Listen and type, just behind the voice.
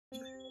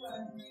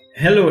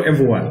Hello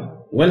everyone,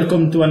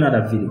 welcome to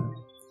another video.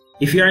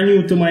 If you are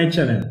new to my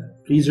channel,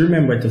 please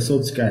remember to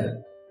subscribe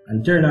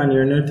and turn on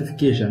your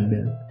notification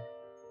bell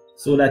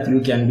so that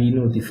you can be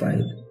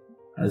notified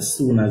as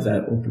soon as I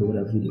upload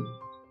a video.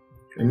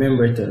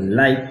 Remember to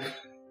like,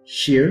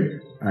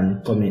 share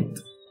and comment.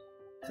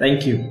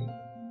 Thank you.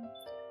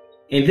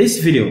 In this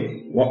video,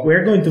 what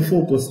we're going to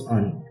focus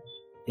on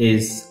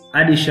is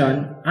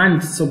addition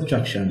and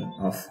subtraction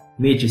of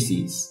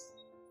matrices.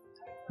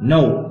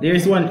 Now, there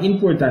is one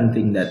important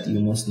thing that you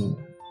must know.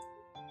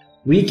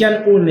 We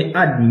can only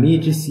add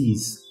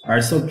matrices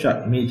or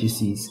subtract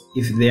matrices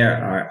if they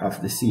are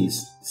of the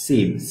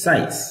same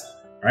size,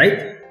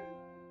 right?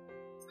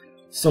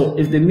 So,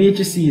 if the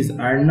matrices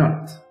are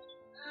not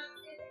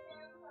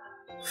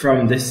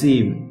from the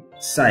same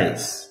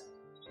size,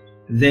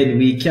 then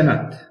we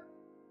cannot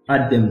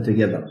add them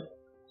together.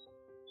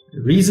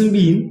 The reason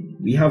being,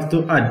 we have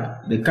to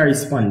add the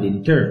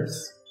corresponding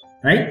terms,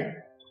 right?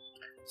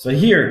 So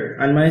here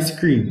on my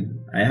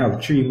screen, I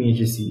have three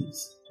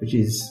matrices, which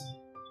is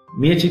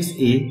matrix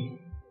A,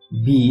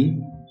 B,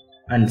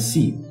 and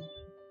C.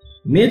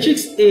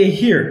 Matrix A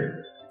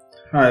here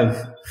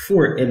have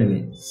 4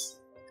 elements.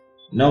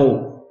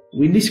 Now,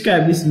 we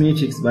describe this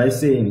matrix by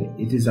saying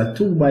it is a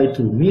 2 by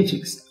 2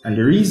 matrix, and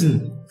the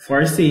reason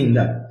for saying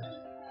that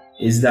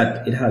is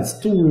that it has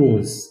 2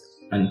 rows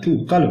and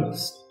 2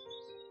 columns.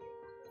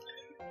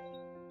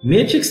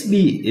 Matrix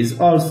B is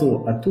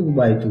also a 2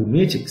 by 2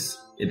 matrix.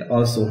 It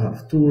also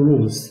has 2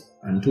 rows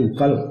and 2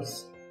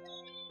 columns.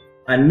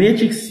 And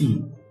matrix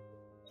C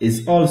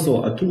is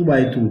also a 2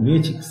 by 2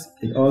 matrix.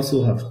 It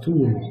also has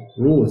 2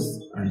 rows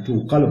and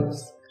 2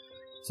 columns.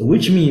 So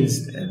which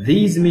means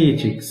these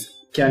matrices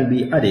can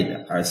be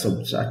added or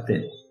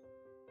subtracted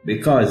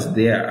because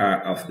they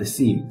are of the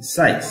same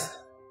size.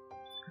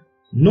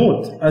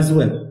 Note as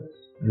well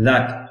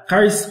that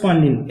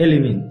corresponding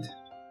element,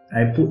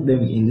 I put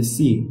them in the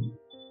same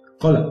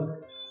column.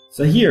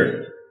 So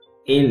here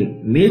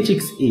in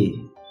matrix A,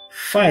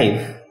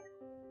 5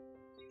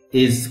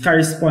 is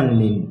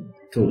corresponding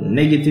to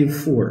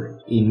 -4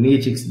 in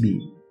matrix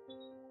B,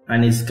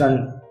 and is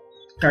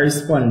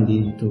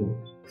corresponding to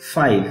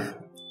 5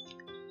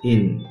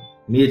 in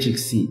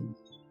matrix C.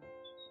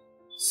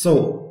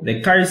 So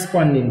the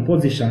corresponding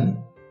position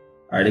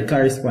or the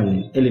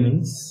corresponding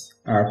elements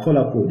are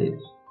color coded.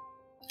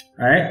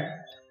 Alright?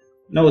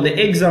 Now the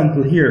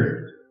example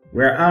here,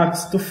 we're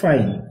asked to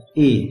find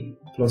A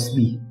plus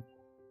B,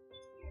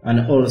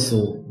 and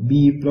also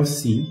B plus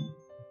C,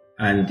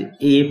 and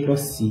A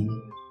plus C,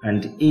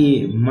 and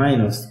A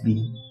minus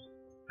B,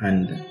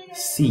 and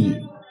C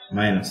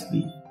minus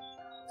B.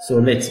 So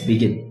let's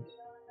begin.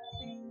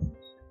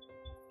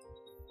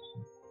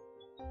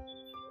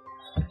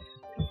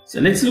 So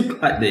let's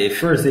look at the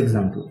first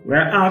example. We're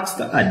asked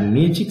to add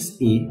matrix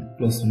A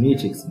plus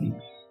matrix B.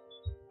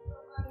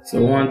 So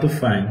we want to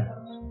find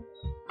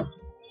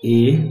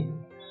A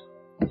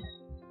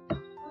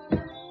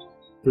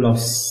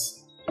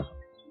plus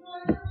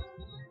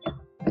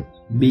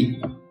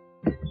B.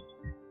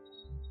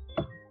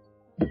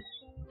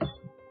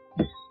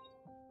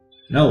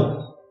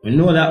 Now, we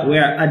know that we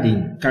are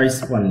adding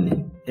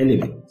corresponding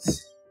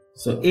elements.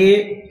 So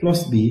A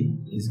plus B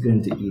is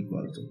going to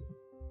equal to,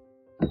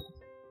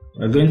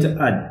 we're going to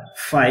add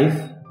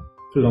 5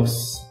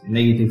 plus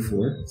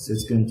 -4, so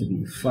it's going to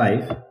be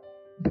 5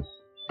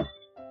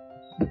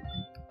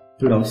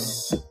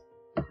 plus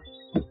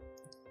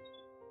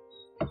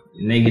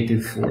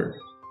 -4.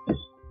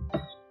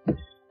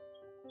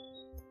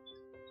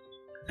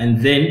 And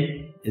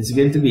then it's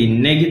going to be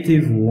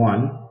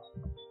 -1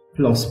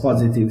 plus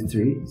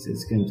 +3, so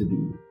it's going to be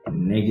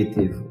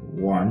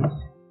 -1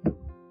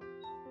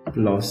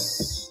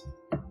 plus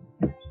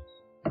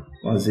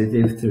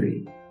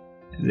 +3.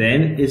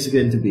 Then it's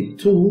going to be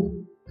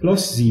 2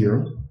 plus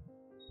 0,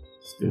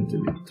 it's going to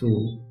be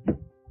 2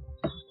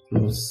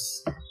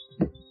 plus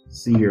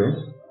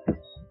 0,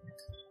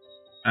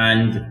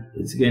 and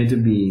it's going to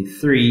be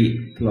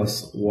 3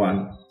 plus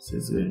 1, so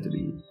it's going to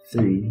be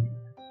 3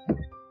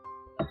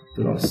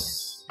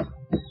 plus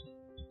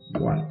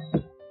 1.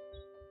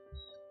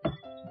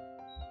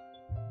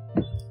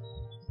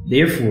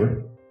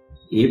 Therefore,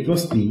 A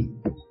plus B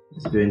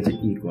is going to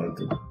equal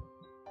to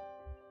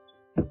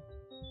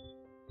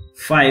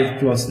 5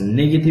 plus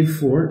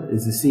 -4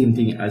 is the same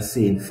thing as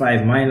saying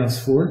 5 minus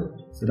 4,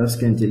 so that's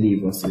going to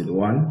leave us with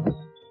 1.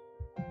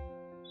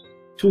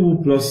 2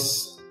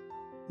 plus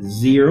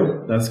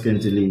 0, that's going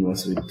to leave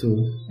us with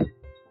 2.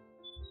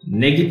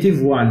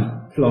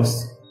 -1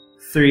 plus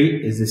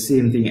 3 is the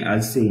same thing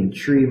as saying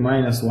 3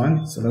 minus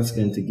 1, so that's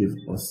going to give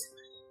us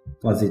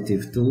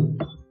 +2.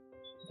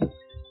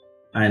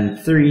 And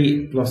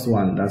 3 plus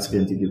 1, that's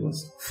going to give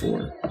us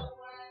 4.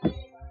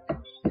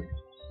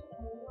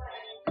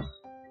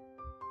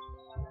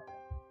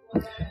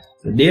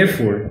 So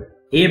therefore,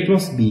 A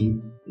plus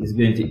B is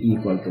going to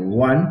equal to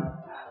 1,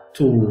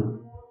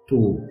 2,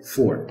 2,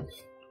 4.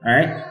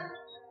 Alright?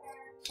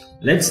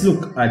 Let's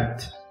look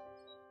at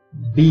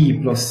B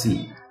plus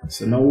C.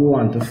 So now we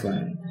want to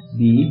find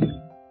B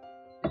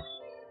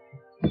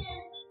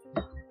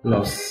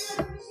plus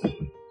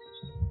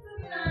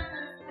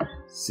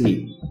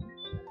C.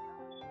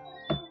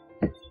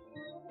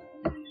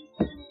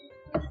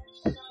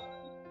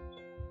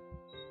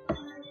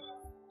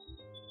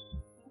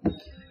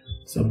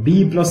 So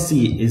B plus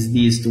C is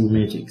these two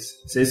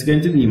matrices. So it's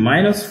going to be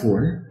minus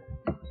 4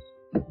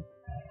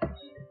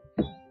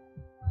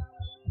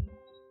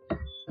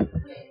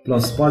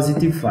 plus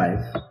positive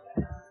 5.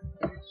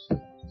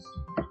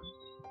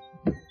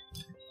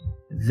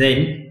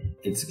 Then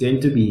it's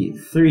going to be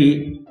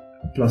 3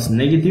 plus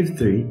negative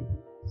 3.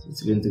 So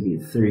it's going to be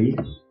 3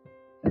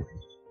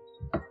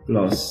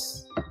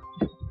 plus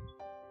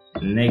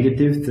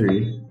negative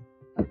 3.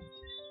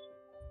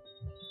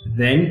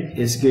 Then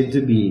it's going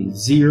to be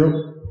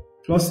 0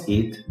 plus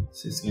 8.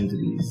 So it's going to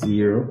be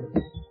 0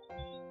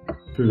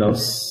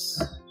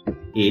 plus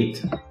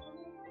 8.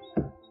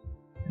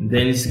 And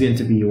then it's going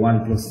to be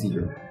 1 plus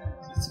 0.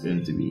 So it's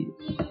going to be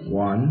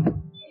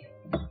 1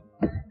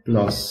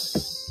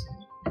 plus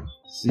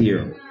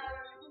 0.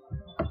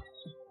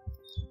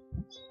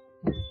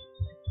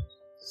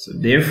 So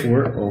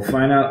therefore, our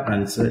final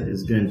answer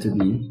is going to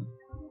be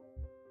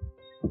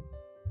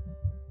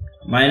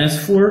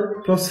minus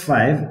 4 plus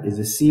 5 is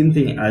the same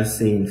thing as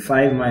saying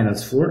 5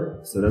 minus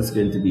 4. So that's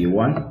going to be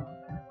 1.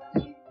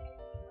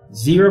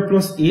 0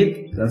 plus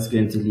 8, that's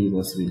going to leave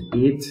us with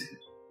 8.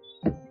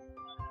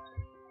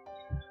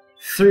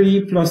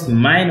 3 plus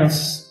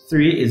minus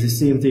 3 is the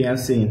same thing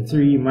as saying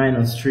 3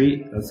 minus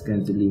 3. That's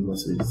going to leave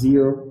us with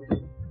 0.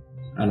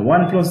 And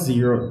 1 plus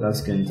 0,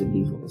 that's going to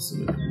leave us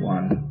with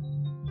 1.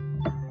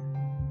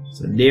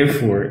 So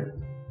therefore,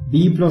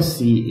 B plus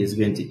C is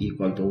going to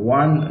equal to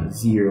 1,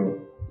 0,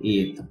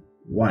 8,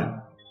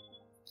 1.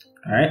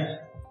 Alright?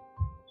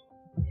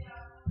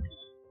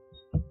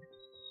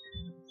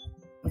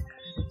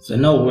 So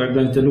now we're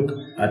going to look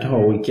at how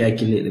we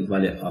calculate the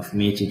value of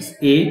matrix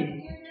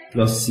A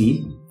plus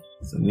C.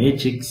 So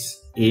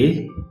matrix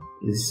A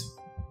is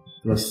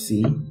plus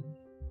C.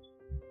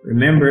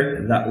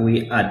 Remember that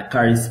we add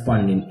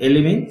corresponding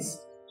elements.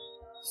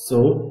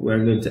 So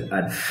we're going to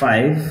add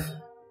 5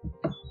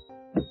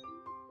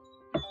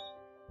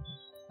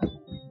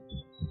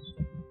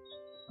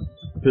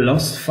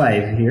 plus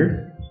 5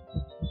 here.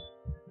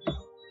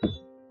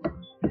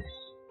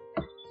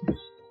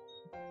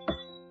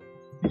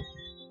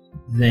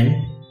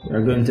 Then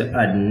we're going to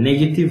add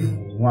negative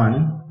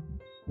 1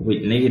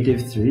 with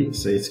negative 3,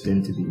 so it's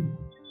going to be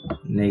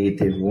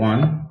negative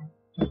 1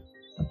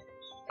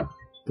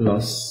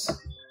 plus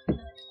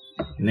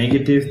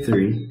negative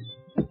 3.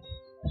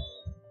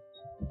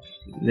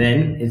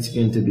 Then it's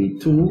going to be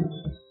 2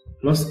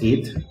 plus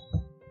 8.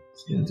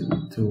 It's going to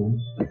be 2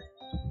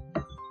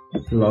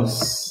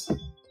 plus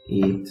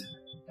 8.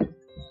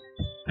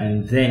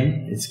 And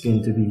then it's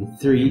going to be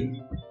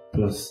 3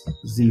 plus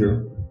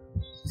 0.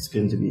 It's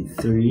going to be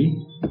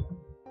 3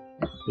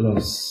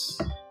 plus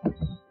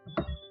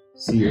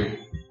 0.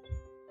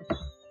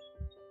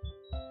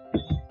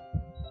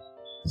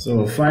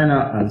 So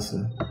final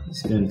answer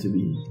is going to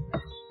be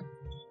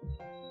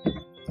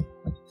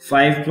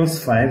 5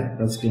 plus 5,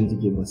 that's going to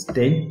give us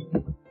 10.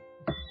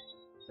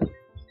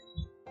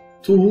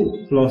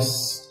 2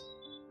 plus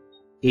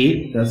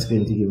 8, that's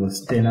going to give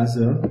us 10 as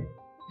well.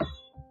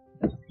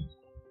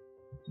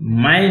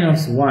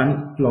 Minus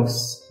 1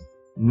 plus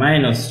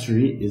minus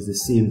 3 is the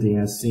same thing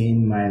as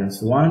saying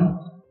minus 1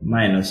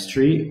 minus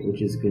 3,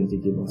 which is going to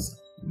give us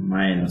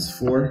minus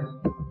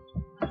 4.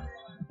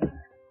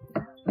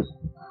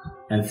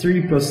 And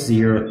 3 plus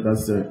 0,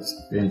 that's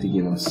going to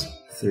give us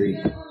 3.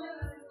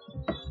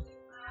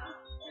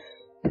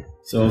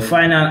 So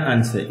final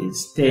answer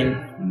is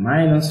 10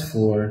 minus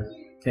 4,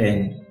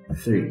 10,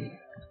 3.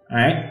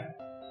 Alright?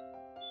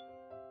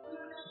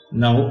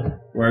 Now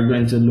we're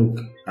going to look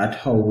at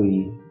how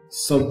we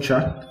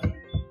subtract.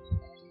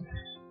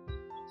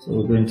 So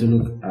we're going to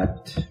look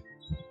at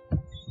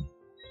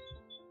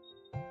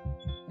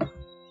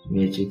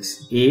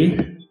matrix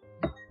A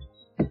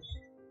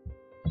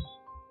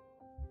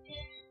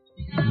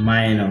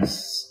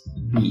minus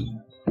B.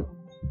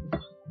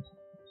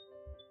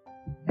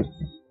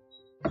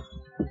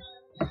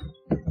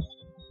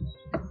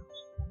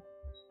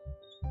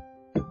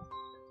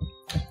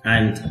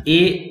 And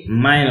A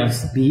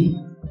minus B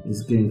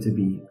is going to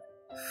be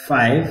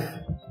 5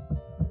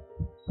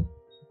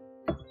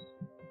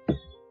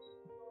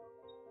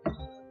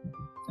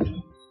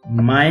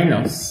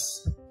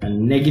 minus a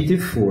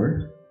negative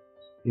 4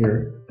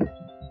 here,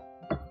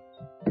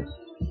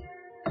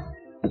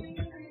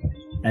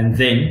 and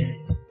then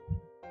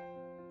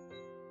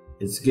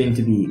it's going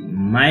to be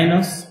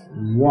minus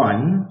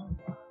 1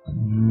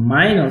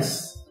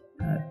 minus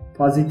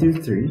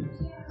positive 3.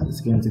 So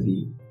it's going to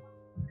be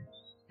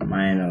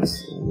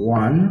minus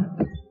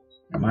 1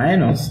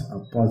 minus a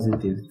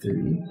positive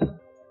 3.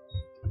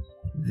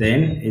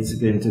 Then it's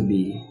going to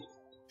be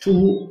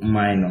 2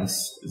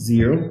 minus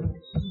 0.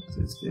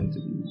 So it's going to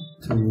be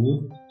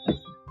 2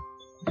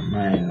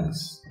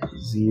 minus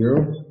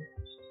 0.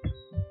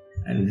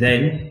 And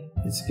then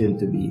it's going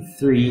to be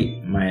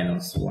 3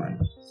 minus 1.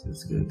 So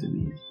it's going to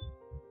be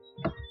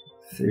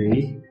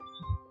 3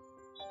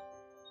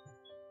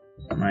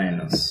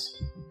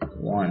 minus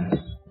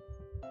 1.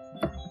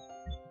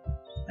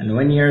 And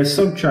when you're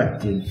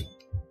subtracting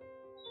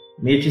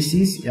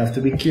matrices, you have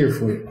to be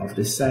careful of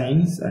the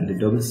signs and the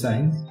double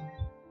signs.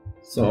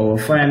 So our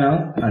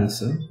final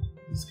answer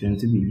is going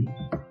to be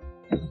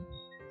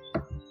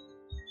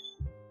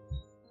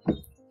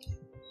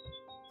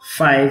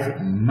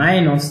 5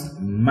 minus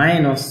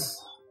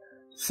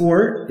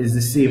 4 is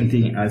the same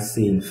thing as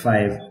saying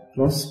 5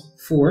 plus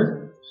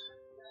 4,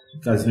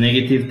 because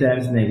negative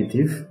times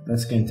negative,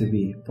 that's going to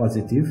be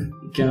positive.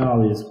 You can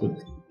always put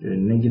your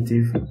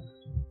negative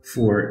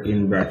 4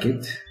 in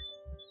bracket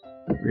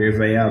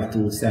wherever you have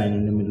 2 sign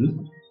in the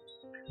middle.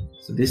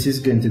 So this is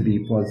going to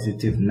be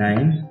positive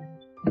 9.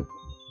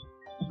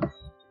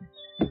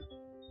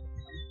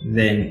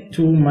 Then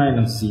 2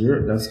 minus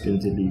 0, that's going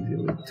to leave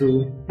you with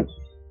 2.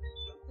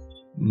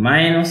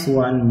 Minus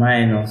 1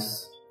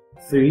 minus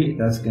 3,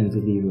 that's going to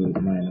leave you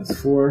with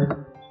minus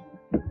 4.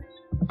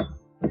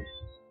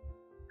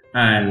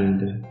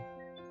 And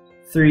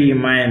 3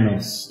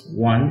 minus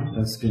 1,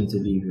 that's going to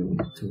leave you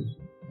with 2.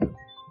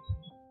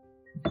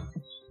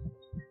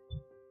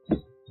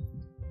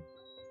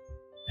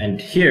 And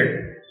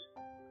here,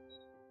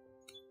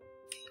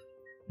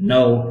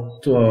 now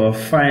to our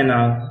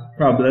final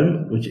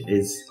problem, which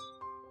is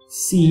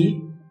C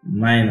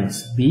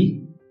minus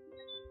B.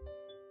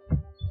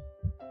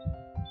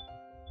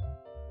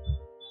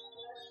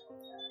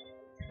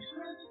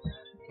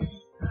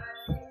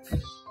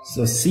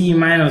 So C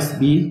minus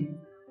B,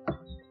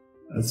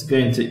 that's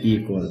going to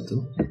equal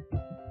to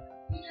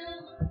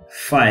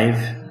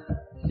 5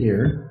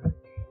 here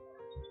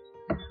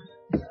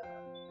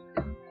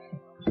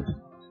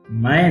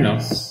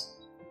minus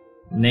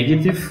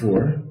negative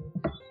 4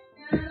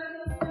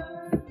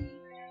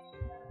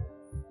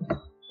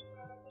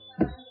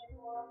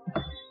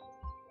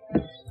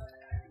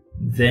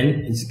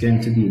 then it's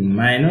going to be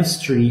minus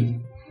 3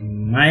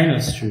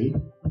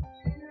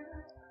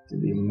 to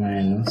be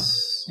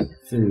minus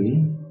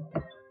 3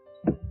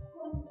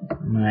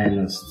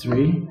 minus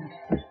 3,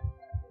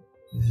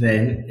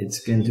 then it's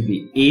going to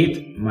be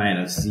 8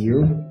 minus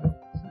 0, so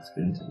it's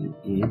going to be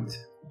 8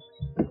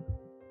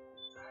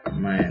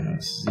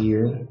 minus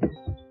 0,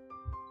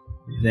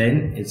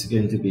 then it's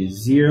going to be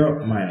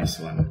 0 minus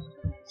 1,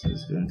 so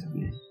it's going to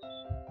be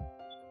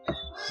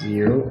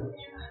 0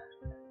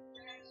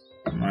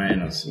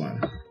 minus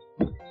 1.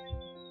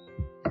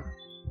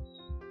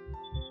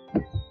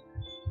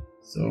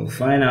 So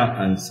final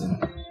answer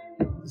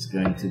is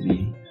going to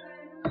be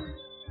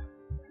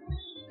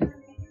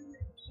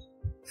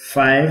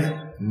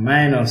 5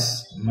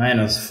 minus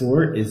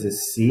 4 is the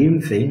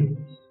same thing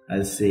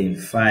as saying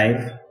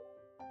 5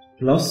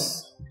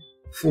 plus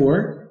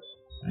 4,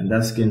 and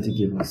that's going to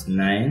give us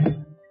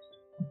 9.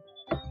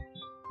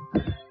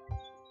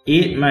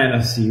 8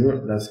 minus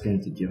 0, that's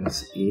going to give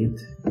us 8.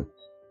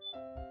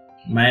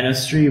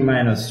 Minus 3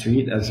 minus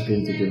 3, that's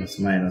going to give us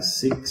minus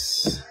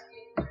 6.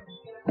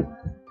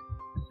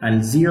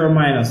 And 0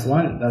 minus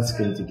 1, that's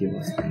going to give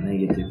us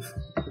negative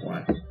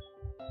 1.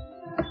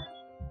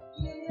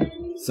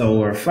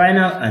 So our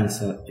final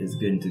answer is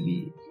going to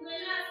be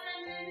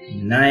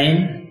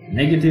 9,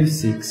 negative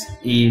 6,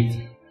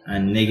 8,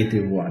 and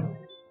negative 1.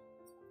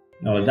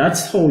 Now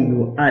that's how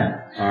you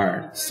add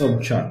or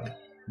subtract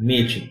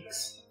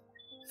matrix.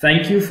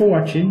 Thank you for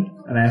watching,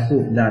 and I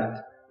hope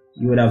that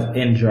you would have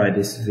enjoyed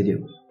this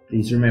video.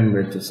 Please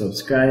remember to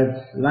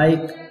subscribe,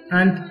 like,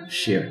 and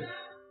share.